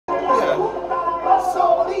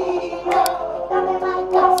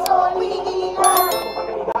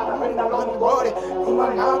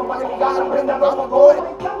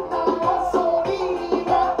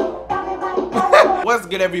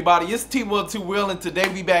good, everybody? It's Twill, and today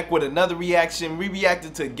we back with another reaction. We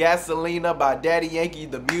reacted to Gasolina by Daddy Yankee,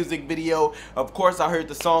 the music video. Of course, I heard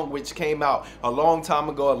the song, which came out a long time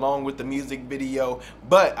ago along with the music video,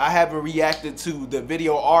 but I haven't reacted to the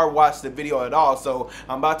video or watched the video at all, so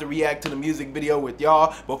I'm about to react to the music video with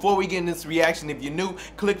y'all. Before we get in this reaction, if you're new,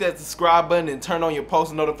 click that subscribe button and turn on your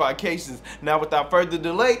post notifications. Now, without further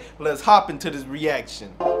delay, let's hop into this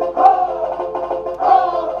reaction.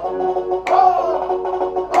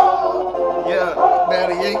 Yeah,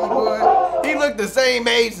 Daddy Yankee boy. He looked the same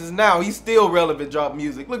age as now. He's still relevant, drop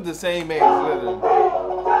music. Look the same age, literally.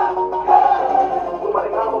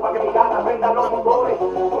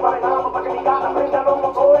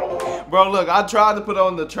 Bro, look, I tried to put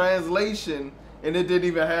on the translation and it didn't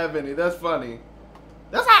even have any. That's funny.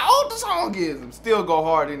 That's how old the song is. I'm still go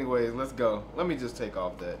hard anyways. Let's go. Let me just take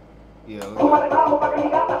off that. Yeah, let's go.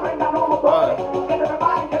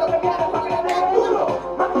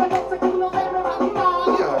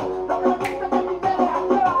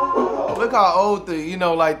 Look how old the, you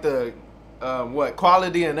know, like the, what,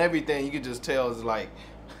 quality and everything, you can just tell is like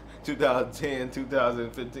 2010,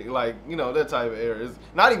 2015, like, you know, that type of era. It's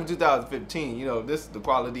not even 2015, you know, this is the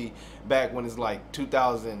quality back when it's like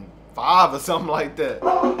 2005 or something like that.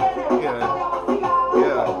 Yeah.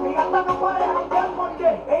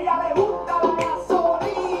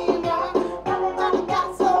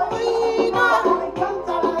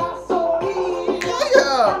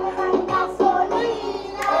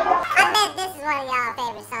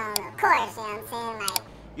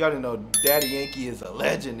 You already know Daddy Yankee is a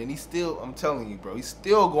legend, and he's still, I'm telling you, bro, he's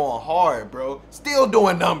still going hard, bro. Still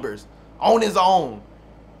doing numbers on his own,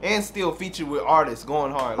 and still featured with artists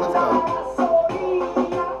going hard. Let's go.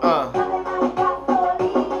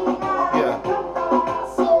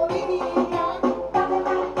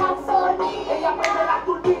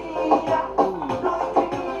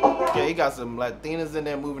 Yeah, he got some Latinas in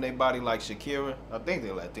there moving their body like Shakira. I think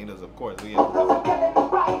they're Latinas, of course. Yeah.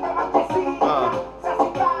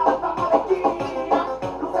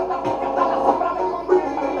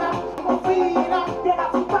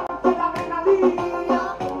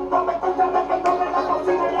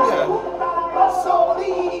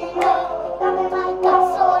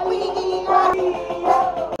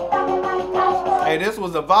 Hey, this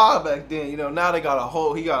was a vibe back then, you know. Now he got a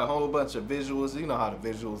whole bunch of visuals. You know how the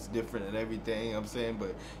visuals different and everything, you know what I'm saying,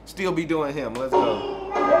 but still be doing him. Let's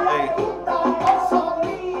go. Hey.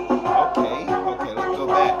 Okay, let's go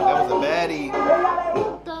back. That was a baddie.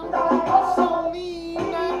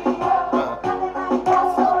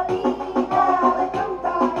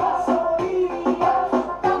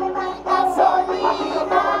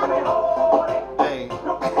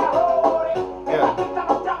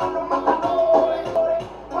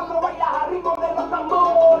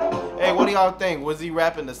 What do y'all think? Was he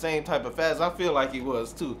rapping the same type of fast? I feel like he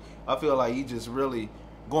was too. I feel like he just really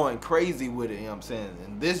going crazy with it, you know what I'm saying?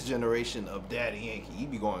 In this generation of Daddy Yankee, he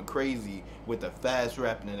be going crazy with the fast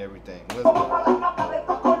rapping and everything. Let's go.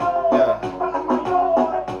 Yeah.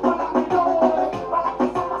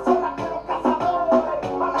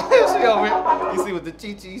 She over here. You see with the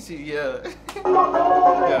chi-chi, yeah.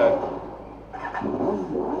 Yeah.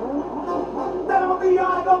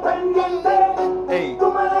 Hey.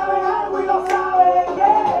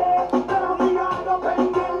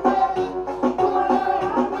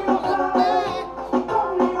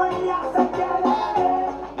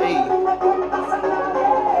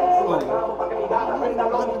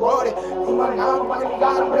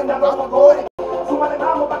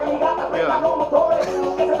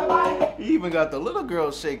 He even got the little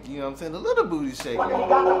girl shaking, you know what I'm saying? The little booty shaking.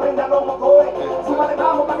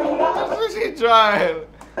 She trying.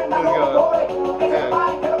 Let's go.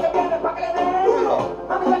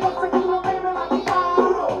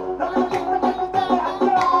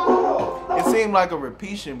 It seemed like a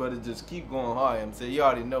repetition, but it just keep going hard. I'm saying you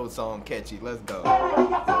already know the song catchy. Let's go.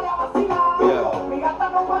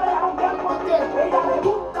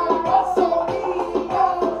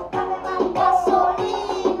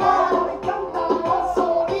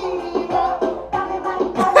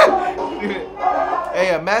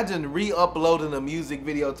 Hey, imagine re-uploading a music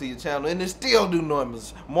video to your channel and it still do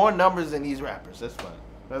numbers. More numbers than these rappers. That's fine.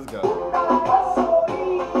 Let's go.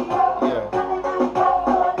 Yeah.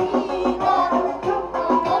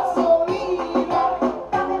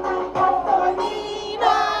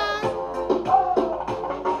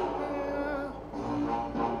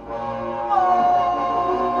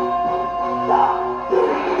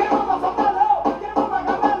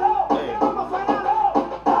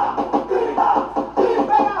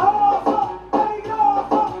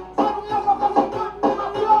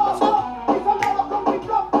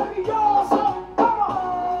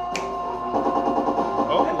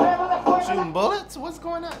 What's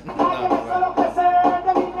going on? No, yeah.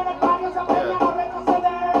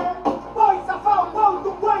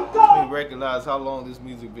 We recognize how long this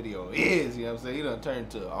music video is, you know what I'm saying? He done turned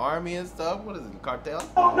to army and stuff. What is it, cartel?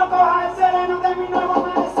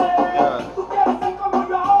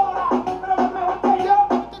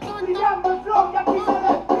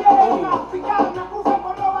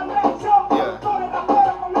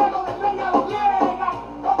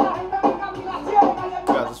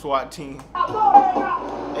 SWAT team.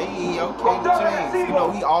 Hey, okay, the chains. You know,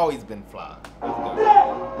 he always been fly.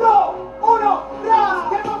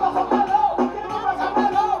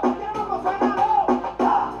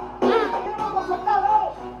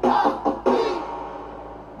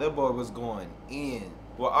 That boy was going in.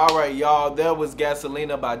 Well, alright, y'all. That was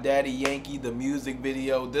Gasolina by Daddy Yankee, the music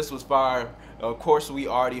video. This was fire. Of course, we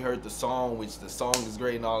already heard the song, which the song is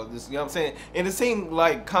great and all of this. You know what I'm saying? And it seemed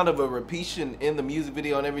like kind of a repetition in the music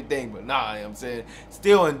video and everything, but nah, you know what I'm saying?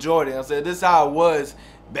 Still enjoyed it. You know what I'm saying? This is how it was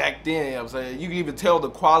back then, you know what I'm saying? You can even tell the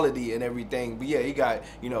quality and everything. But yeah, he got,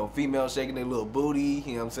 you know, females shaking their little booty,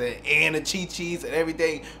 you know what I'm saying? And the chi-chis and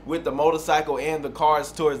everything with the motorcycle and the cars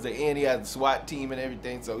towards the end. He had the SWAT team and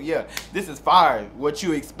everything. So yeah, this is fire. What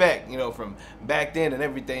you expect, you know, from back then and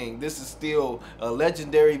everything. This is still a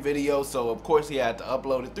legendary video. So of course he had to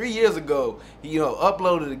upload it 3 years ago. He, you know,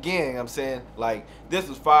 uploaded again, you know what I'm saying? Like, this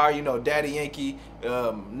was fire, you know, Daddy Yankee.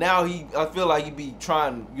 Now I feel like he be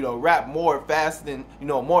trying, you know, rap more fast than, you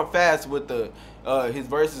know, more fast with the his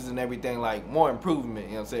verses and everything, like more improvement,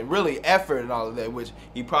 you know what I'm saying? Really effort and all of that, which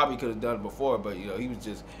he probably could have done before, but you know, he was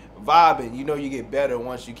just vibing. You know, you get better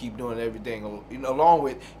once you keep doing everything. You know, along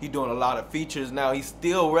with he doing a lot of features now, he's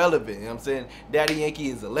still relevant, you know what I'm saying? Daddy Yankee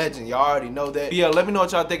is a legend, y'all already know that. But yeah, let me know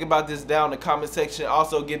what y'all think about this down in the comment section.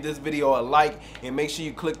 Also, give this video a like and make sure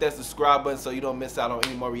you click that subscribe button so you don't miss out on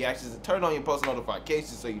any more reactions, and turn on your post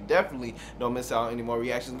notifications so you definitely don't miss out on any more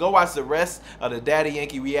reactions. Go watch the rest of the Daddy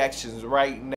Yankee reactions right now.